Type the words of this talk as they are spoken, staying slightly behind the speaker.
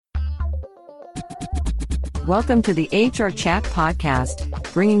Welcome to the HR Chat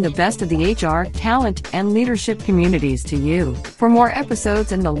Podcast, bringing the best of the HR, talent, and leadership communities to you. For more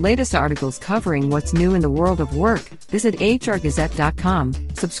episodes and the latest articles covering what's new in the world of work, visit hrgazette.com,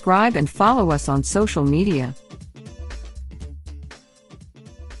 subscribe and follow us on social media.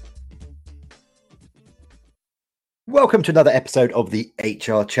 Welcome to another episode of the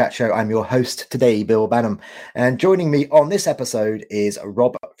HR Chat Show. I'm your host today, Bill Banham, and joining me on this episode is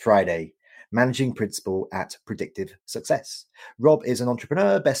Rob Friday, Managing Principal at Predictive Success. Rob is an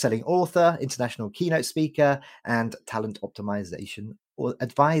entrepreneur, best-selling author, international keynote speaker, and talent optimization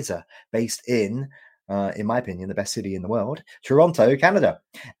advisor based in my opinion, the best city in the world, Toronto, Canada.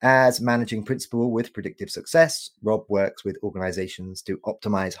 As Managing Principal with Predictive Success, Rob works with organizations to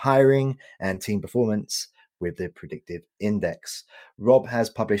optimize hiring and team performance with the Predictive Index. Rob has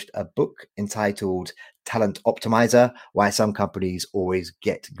published a book entitled Talent Optimizer: Why Some Companies Always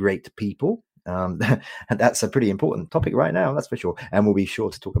Get Great People. And that's a pretty important topic right now, that's for sure. And we'll be sure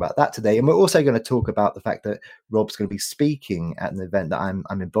to talk about that today. And we're also going to talk about the fact that Rob's going to be speaking at an event that I'm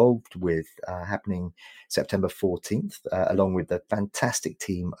involved with happening September 14th, along with the fantastic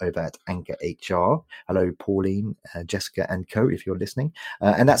team over at Anchor HR. Hello, Pauline, Jessica, and co, if you're listening.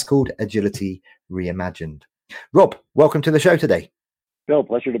 And that's called Agility Reimagined. Rob, welcome to the show today. Bill,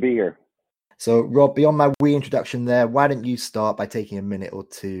 pleasure to be here. So, Rob, beyond my wee introduction there, why don't you start by taking a minute or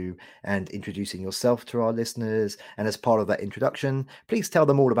two and introducing yourself to our listeners? And as part of that introduction, please tell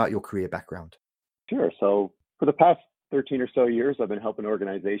them all about your career background. Sure. So for the past 13 or so years, I've been helping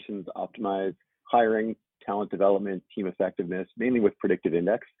organizations optimize hiring, talent development, team effectiveness, mainly with Predictive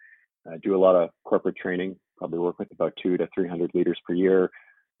Index. I do a lot of corporate training, probably work with about 200 to 300 leaders per year,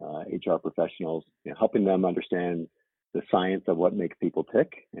 HR professionals, helping them understand the science of what makes people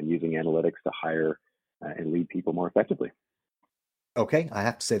tick and using analytics to hire and lead people more effectively. Okay, I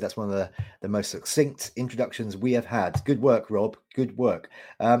have to say that's one of the most succinct introductions we have had. Good work, Rob. Good work.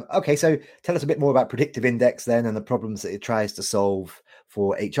 Okay, so tell us a bit more about Predictive Index then and the problems that it tries to solve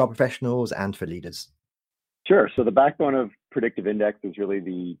for HR professionals and for leaders. Sure. So the backbone of Predictive Index is really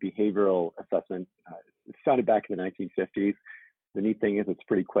the behavioral assessment. It founded back in the 1950s. The neat thing is it's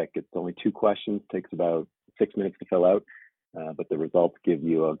pretty quick. It's only 2 questions, takes about 6 minutes to fill out, but the results give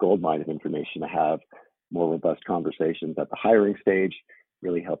you a goldmine of information to have more robust conversations at the hiring stage,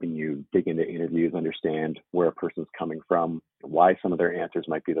 really helping you dig into interviews, understand where a person's coming from, why some of their answers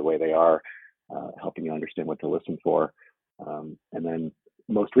might be the way they are, helping you understand what to listen for. And then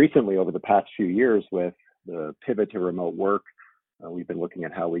most recently, over the past few years, with the pivot to remote work, we've been looking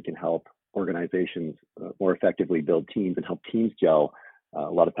at how we can help organizations more effectively build teams and help teams gel. A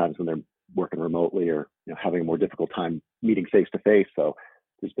lot of times when they're working remotely or having a more difficult time meeting face to face. So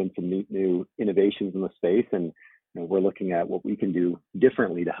there's been some neat new innovations in the space, and we're looking at what we can do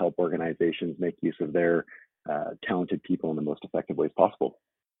differently to help organizations make use of their talented people in the most effective ways possible.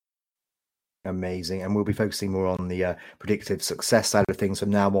 Amazing. And we'll be focusing more on the predictive success side of things from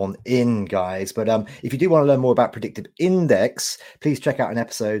now on in, guys. But if you do want to learn more about Predictive Index, please check out an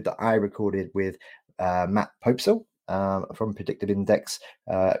episode that I recorded with Matt Popesel from Predictive Index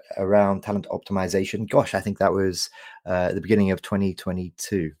around talent optimization. Gosh, I think that was at the beginning of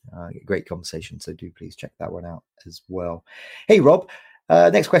 2022. Great conversation. So do please check that one out as well. Hey, Rob,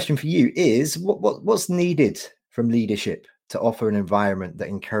 next question for you is what's needed from leadership to offer an environment that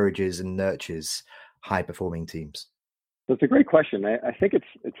encourages and nurtures high-performing teams? That's a great question. I think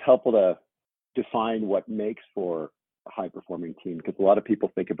it's helpful to define what makes for a high-performing team, because a lot of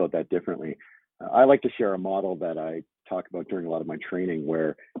people think about that differently. I like to share a model that I talk about during a lot of my training,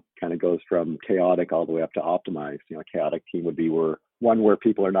 where it kind of goes from chaotic all the way up to optimized. A chaotic team would be where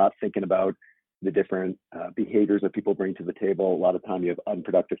people are not thinking about the different behaviors that people bring to the table. A lot of time you have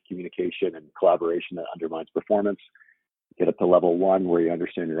unproductive communication and collaboration that undermines performance. Get up to level 1 where you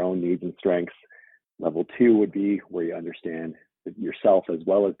understand your own needs and strengths. Level 2 would be where you understand yourself as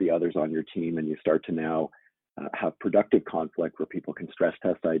well as the others on your team, and you start to now have productive conflict where people can stress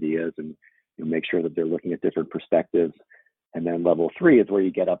test ideas and make sure that they're looking at different perspectives. And then level 3 is where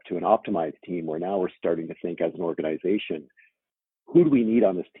you get up to an optimized team, where now we're starting to think as an organization, who do we need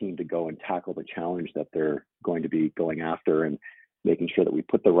on this team to go and tackle the challenge that they're going to be going after, and making sure that we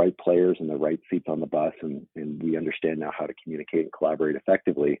put the right players in the right seats on the bus, and we understand now how to communicate and collaborate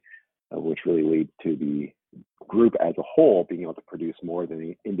effectively, which really leads to the group as a whole being able to produce more than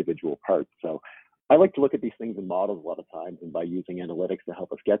the individual parts. So I like to look at these things in models a lot of times, and by using analytics to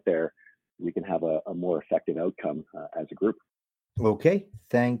help us get there, we can have a more effective outcome as a group. Okay,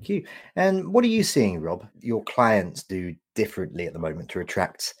 thank you. And what are you seeing, Rob, your clients do differently at the moment to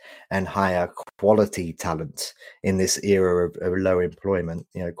attract and hire quality talent in this era of low employment?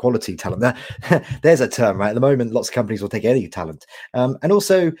 Quality talent. There's a term, right? At the moment, lots of companies will take any talent. And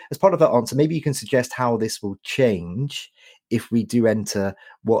also, as part of that answer, maybe you can suggest how this will change if we do enter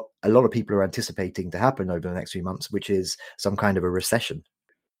what a lot of people are anticipating to happen over the next few months, which is some kind of a recession.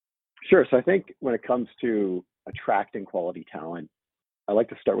 Sure. So I think when it comes to attracting quality talent, I like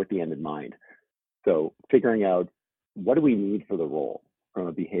to start with the end in mind. So figuring out what do we need for the role from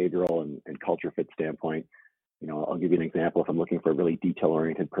a behavioral and culture fit standpoint. I'll give you an example. If I'm looking for a really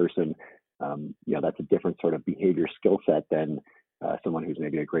detail-oriented person, that's a different sort of behavior skill set than someone who's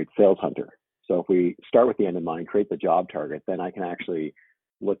maybe a great sales hunter. So if we start with the end in mind, create the job target, then I can actually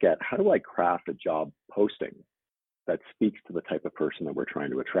look at how do I craft a job posting that speaks to the type of person that we're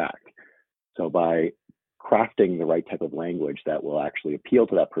trying to attract. So by crafting the right type of language that will actually appeal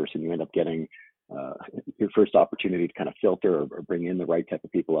to that person, you end up getting your first opportunity to kind of filter or bring in the right type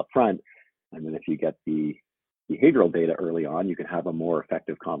of people up front. And then if you get the behavioral data early on, you can have a more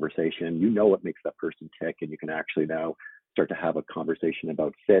effective conversation. You know what makes that person tick, and you can actually now start to have a conversation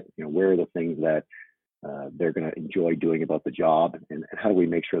about fit. Where are the things that they're going to enjoy doing about the job, and how do we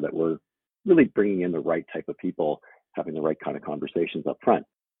make sure that we're really bringing in the right type of people, having the right kind of conversations up front.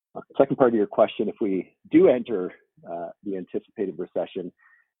 Second part of your question, if we do enter the anticipated recession,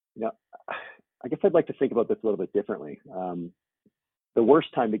 I guess I'd like to think about this a little bit differently. The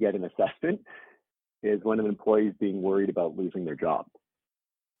worst time to get an assessment is when an employee is being worried about losing their job.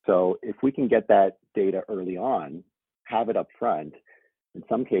 So if we can get that data early on, have it up front, in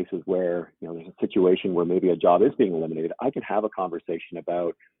some cases where there's a situation where maybe a job is being eliminated, I can have a conversation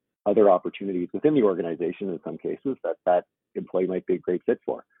about other opportunities within the organization in some cases that employee might be a great fit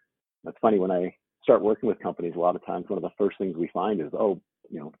for. That's funny, when I start working with companies, a lot of times one of the first things we find is,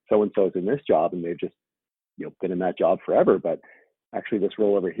 so-and-so's in this job and they've just, been in that job forever, but actually this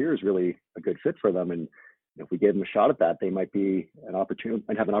role over here is really a good fit for them. And if we gave them a shot at that, they might have an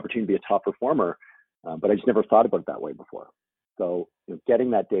opportunity to be a top performer. But I just never thought about it that way before. So getting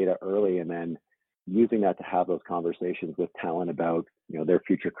that data early and then using that to have those conversations with talent about, their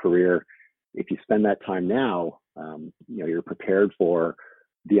future career. If you spend that time now, you're prepared for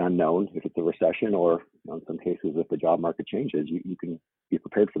the unknown, if it's a recession, or in some cases, if the job market changes, you can be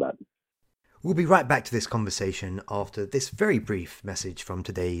prepared for that. We'll be right back to this conversation after this very brief message from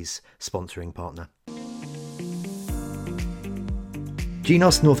today's sponsoring partner.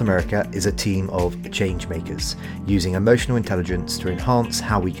 Genos North America is a team of change makers using emotional intelligence to enhance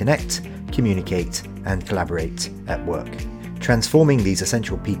how we connect, communicate, and collaborate at work. Transforming these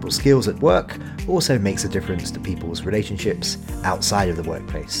essential people skills at work also makes a difference to people's relationships outside of the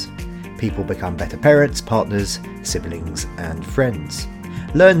workplace. People become better parents, partners, siblings, and friends.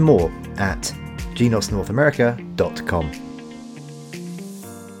 Learn more at genosnorthamerica.com.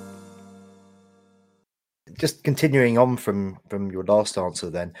 Just continuing on from your last answer,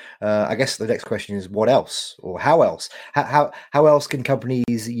 then I guess the next question is what else, or how else? How else can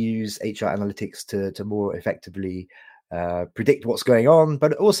companies use HR analytics to more effectively predict what's going on,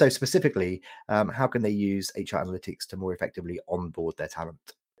 but also specifically, how can they use HR analytics to more effectively onboard their talent?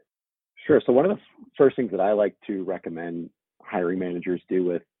 Sure. So one of the first things that I like to recommend hiring managers do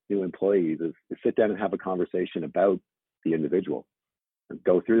with new employees is sit down and have a conversation about the individual.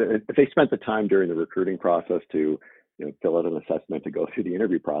 Go through it. If they spent the time during the recruiting process to fill out an assessment, to go through the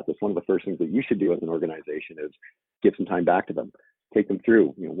interview process, one of the first things that you should do as an organization is give some time back to them. Take them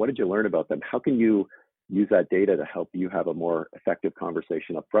through, what did you learn about them? How can you use that data to help you have a more effective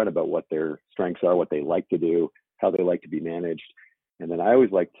conversation up front about what their strengths are, what they like to do, how they like to be managed. And then I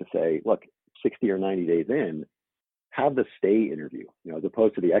always like to say, look, 60 or 90 days in, have the stay interview, as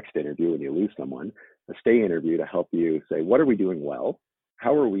opposed to the exit interview when you lose someone, a stay interview to help you say, what are we doing well?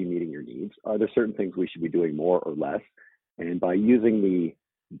 How are we meeting your needs? Are there certain things we should be doing more or less? And by using the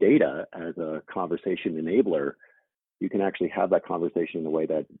data as a conversation enabler, you can actually have that conversation in a way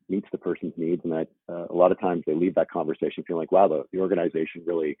that meets the person's needs, and that a lot of times they leave that conversation feeling like, wow, the organization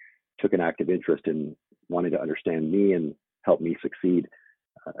really took an active interest in wanting to understand me and help me succeed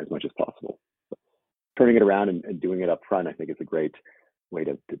as much as possible. So turning it around and doing it up front, I think is a great way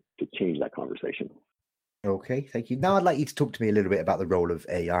to change that conversation. Okay, thank you. Now I'd like you to talk to me a little bit about the role of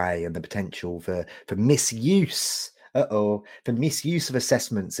AI and the potential for misuse. For misuse of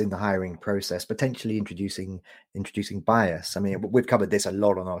assessments in the hiring process, potentially introducing bias. I mean, we've covered this a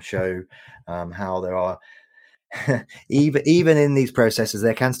lot on our show, how there are even in these processes,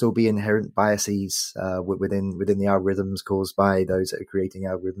 there can still be inherent biases within the algorithms caused by those that are creating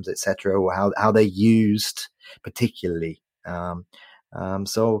algorithms, etc., or how they're used particularly.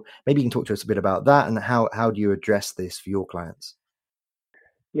 So maybe you can talk to us a bit about that and how do you address this for your clients?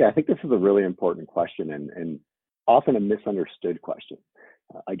 Yeah, I think this is a really important question and often a misunderstood question.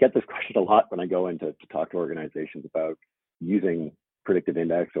 I get this question a lot when I go in to talk to organizations about using predictive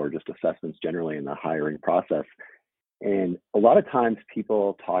index or just assessments generally in the hiring process. And a lot of times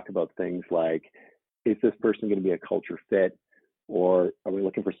people talk about things like, is this person going to be a culture fit? Or are we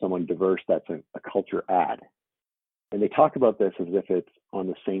looking for someone diverse that's a culture add? And they talk about this as if it's on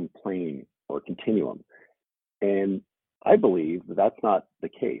the same plane or continuum. And I believe that that's not the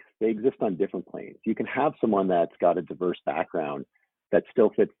case. They exist on different planes. You can have someone that's got a diverse background that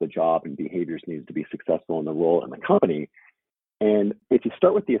still fits the job and behaviors needs to be successful in the role in the company. And if you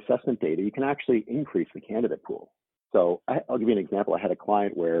start with the assessment data, you can actually increase the candidate pool. So I'll give you an example. I had a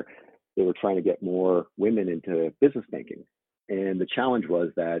client where they were trying to get more women into business banking. And the challenge was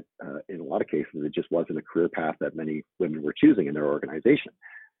that in a lot of cases, it just wasn't a career path that many women were choosing in their organization.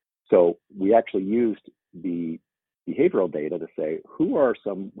 So we actually used the behavioral data to say, who are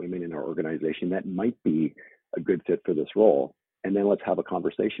some women in our organization that might be a good fit for this role? And then let's have a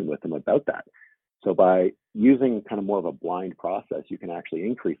conversation with them about that. So by using kind of more of a blind process, you can actually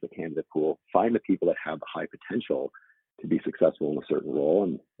increase the candidate pool, find the people that have the high potential to be successful in a certain role.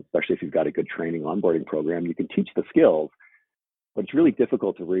 And especially if you've got a good training onboarding program, you can teach the skills, but it's really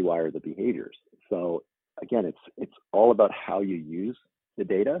difficult to rewire the behaviors. So again, it's all about how you use the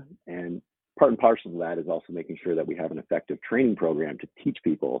data, and part and parcel of that is also making sure that we have an effective training program to teach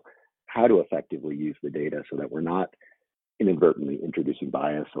people how to effectively use the data so that we're not inadvertently introducing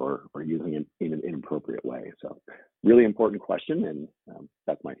bias or using it in an inappropriate way. So really important question, and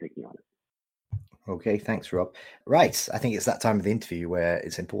that's my thinking on it. Okay, thanks, Rob. Right, I think it's that time of the interview where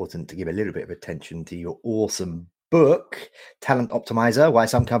it's important to give a little bit of attention to your awesome book, Talent Optimizer, Why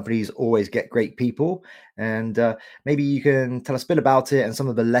Some Companies Always Get Great People. And maybe you can tell us a bit about it and some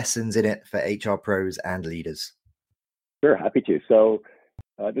of the lessons in it for HR pros and leaders. Sure, happy to. So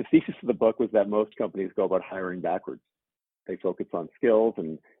the thesis of the book was that most companies go about hiring backwards. They focus on skills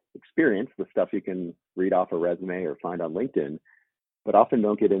and experience, the stuff you can read off a resume or find on LinkedIn, but often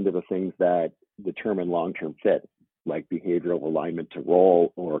don't get into the things that determine long-term fit, like behavioral alignment to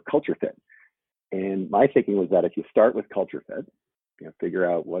role or culture fit. And my thinking was that if you start with culture fit, figure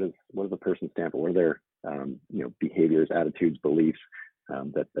out what does the person stand for, what are their behaviors, attitudes, beliefs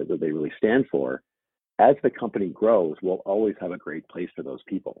that they really stand for. As the company grows, we'll always have a great place for those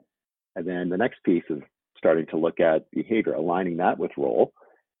people. And then the next piece is starting to look at behavior, aligning that with role,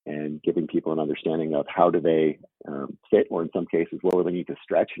 and giving people an understanding of how do they fit, or in some cases, where will they need to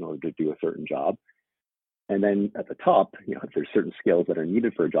stretch in order to do a certain job. And then at the top, if there's certain skills that are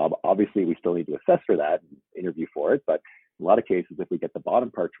needed for a job, obviously we still need to assess for that, and interview for it. But in a lot of cases, if we get the bottom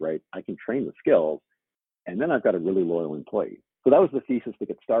parts right, I can train the skills, and then I've got a really loyal employee. So that was the thesis to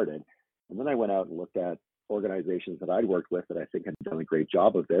get started. And then I went out and looked at organizations that I'd worked with that I think had done a great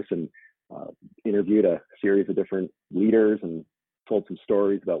job of this, and interviewed a series of different leaders and told some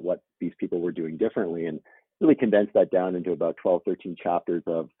stories about what these people were doing differently, and really condensed that down into about 12, 13 chapters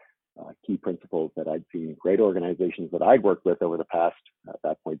of key principles that I'd seen great organizations that I'd worked with over the past, at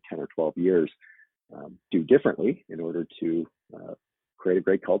that point, 10 or 12 years do differently in order to create a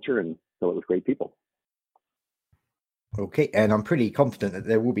great culture and fill it with great people. Okay, and I'm pretty confident that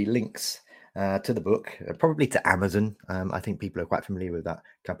there will be links to the book, probably to Amazon. I think people are quite familiar with that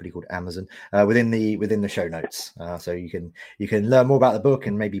company called Amazon within the show notes, so you can learn more about the book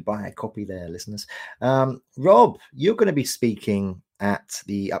and maybe buy a copy there, listeners. Rob, you're going to be speaking at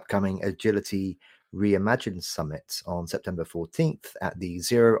the upcoming Agility Reimagined Summit on September 14th at the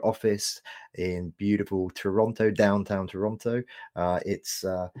Xero office in beautiful Toronto, downtown Toronto. It's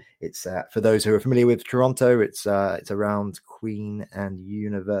for those who are familiar with Toronto, it's around Queen and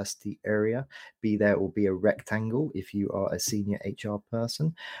University area. Be there or be a rectangle if you are a senior HR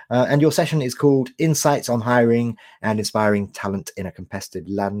person. And your session is called Insights on Hiring and Inspiring Talent in a Competitive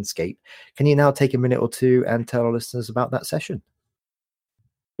Landscape. Can you now take a minute or two and tell our listeners about that session?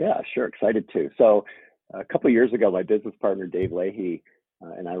 Yeah, sure. Excited to. So a couple of years ago, my business partner, Dave Leahy,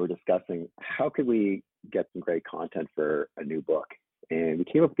 and I were discussing how could we get some great content for a new book. And we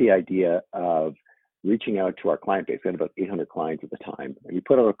came up with the idea of reaching out to our client base. We had about 800 clients at the time. And we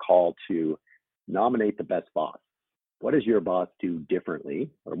put out a call to nominate the best boss. What does your boss do differently?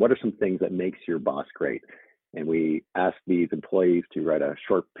 Or what are some things that makes your boss great? And we asked these employees to write a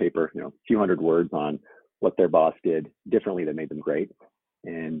short paper, a few hundred words on what their boss did differently that made them great.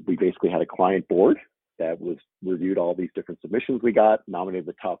 And we basically had a client board that was reviewed all these different submissions we got, nominated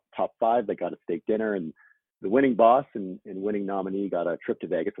the top 5 that got a steak dinner, and the winning boss and winning nominee got a trip to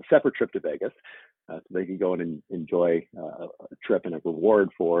Vegas, a separate trip to Vegas, so they could go and enjoy a trip and a reward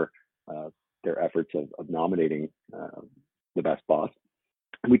for their efforts of nominating the best boss.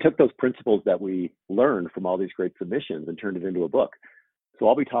 And we took those principles that we learned from all these great submissions and turned it into a book. So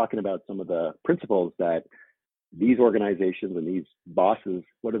I'll be talking about some of the principles that these organizations and these bosses,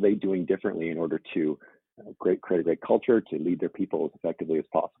 what are they doing differently in order to create a great culture, to lead their people as effectively as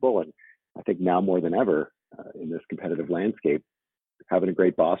possible. And I think now more than ever in this competitive landscape, having a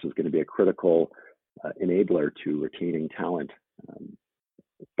great boss is going to be a critical enabler to retaining talent,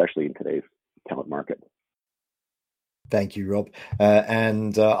 especially in today's talent market. Thank you, Rob.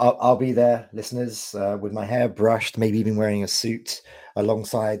 And I'll be there, listeners, with my hair brushed, maybe even wearing a suit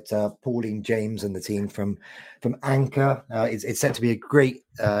alongside Pauline James and the team from Anchor. It's set to be a great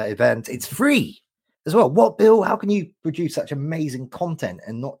event. It's free as well. What, Bill? How can you produce such amazing content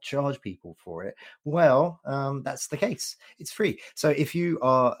and not charge people for it? Well, that's the case. It's free. So if you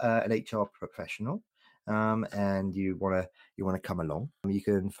are an HR professional, and you want to come along, you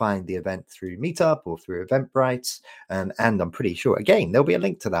can find the event through Meetup or through Eventbrite, and I'm pretty sure again there'll be a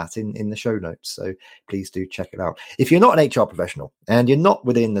link to that in the show notes, so please do check it out. If you're not an HR professional and you're not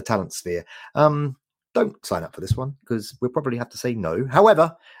within the talent sphere, don't sign up for this one because we'll probably have to say no.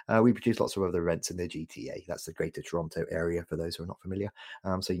 However, we produce lots of other events in the GTA. That's the Greater Toronto area for those who are not familiar.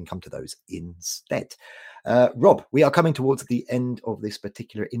 So you can come to those instead. Rob, we are coming towards the end of this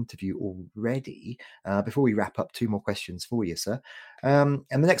particular interview already. Before we wrap up, 2 more questions for you, sir. And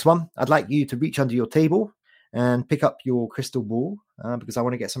the next one, I'd like you to reach under your table and pick up your crystal ball because I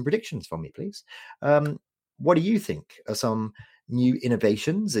want to get some predictions from you, please. What do you think are some new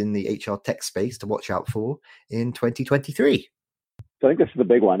innovations in the HR tech space to watch out for in 2023? So I think this is the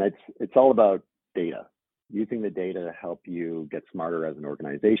big one. It's all about data, using the data to help you get smarter as an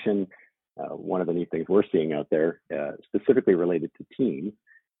organization. One of the neat things we're seeing out there, specifically related to teams,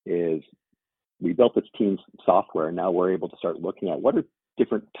 is we built this Teams software, and now we're able to start looking at what are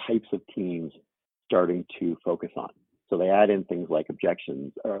different types of teams starting to focus on. So they add in things like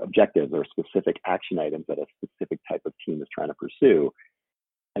objectives or specific action items that a specific type of team is trying to pursue.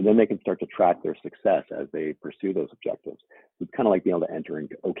 And then they can start to track their success as they pursue those objectives. It's kind of like being able to enter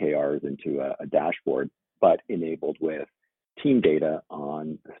into OKRs into a dashboard, but enabled with team data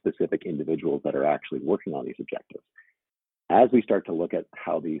on specific individuals that are actually working on these objectives. As we start to look at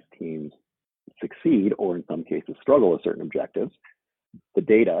how these teams succeed, or in some cases struggle with certain objectives, the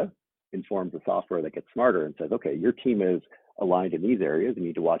data informs the software that gets smarter and says, okay, your team is aligned in these areas, you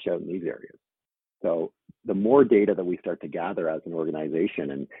need to watch out in these areas. So the more data that we start to gather as an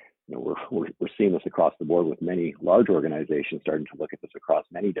organization, and we're seeing this across the board with many large organizations starting to look at this across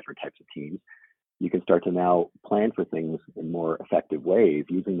many different types of teams, you can start to now plan for things in more effective ways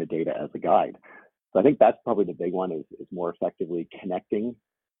using the data as a guide. So I think that's probably the big one, is more effectively connecting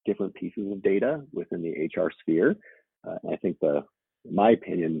different pieces of data within the HR sphere. I think in my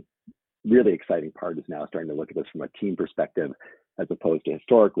opinion, really exciting part is now starting to look at this from a team perspective, as opposed to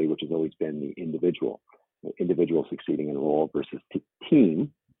historically, which has always been the individual succeeding in a role versus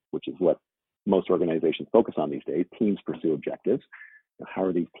team, which is what most organizations focus on these days. Teams pursue objectives. How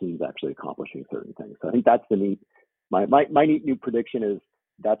are these teams actually accomplishing certain things? So I think that's my neat new prediction is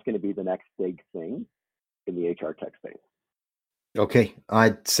that's going to be the next big thing in the HR tech space. Okay,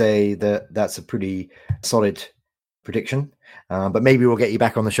 I'd say that's a pretty solid prediction, but maybe we'll get you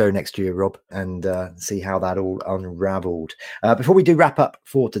back on the show next year, Rob, and see how that all unraveled. Before we do wrap up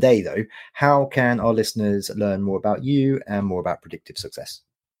for today, though, how can our listeners learn more about you and more about Predictive Success?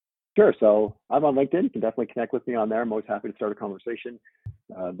 Sure. So I'm on LinkedIn. You can definitely connect with me on there. I'm always happy to start a conversation.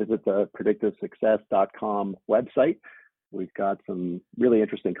 Visit the predictivesuccess.com website. We've got some really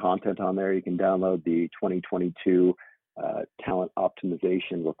interesting content on there. You can download the 2022 Talent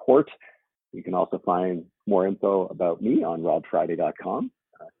Optimization Report. You can also find more info about me on robfriday.com,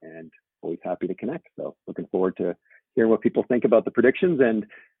 and always happy to connect. So looking forward to hearing what people think about the predictions, and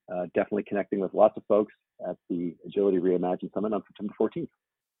definitely connecting with lots of folks at the Agility Reimagined Summit on September 14th.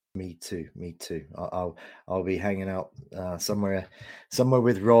 Me too. I'll be hanging out somewhere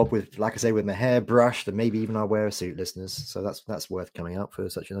with Rob, with, like I say, with my hair brushed, and maybe even I'll wear a suit, listeners. So that's worth coming out for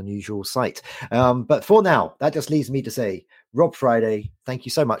such an unusual sight. But for now, that just leaves me to say, Rob Friday, thank you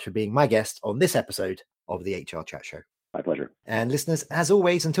so much for being my guest on this episode of the HR Chat Show. My pleasure. And listeners, as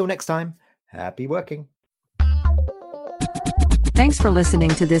always, until next time, happy working. Thanks for listening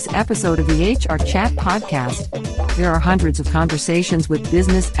to this episode of the HR Chat Podcast. There are hundreds of conversations with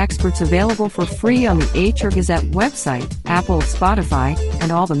business experts available for free on the HR Gazette website, Apple, Spotify,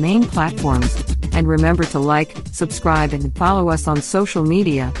 and all the main platforms. And remember to like, subscribe, and follow us on social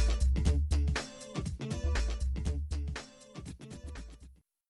media.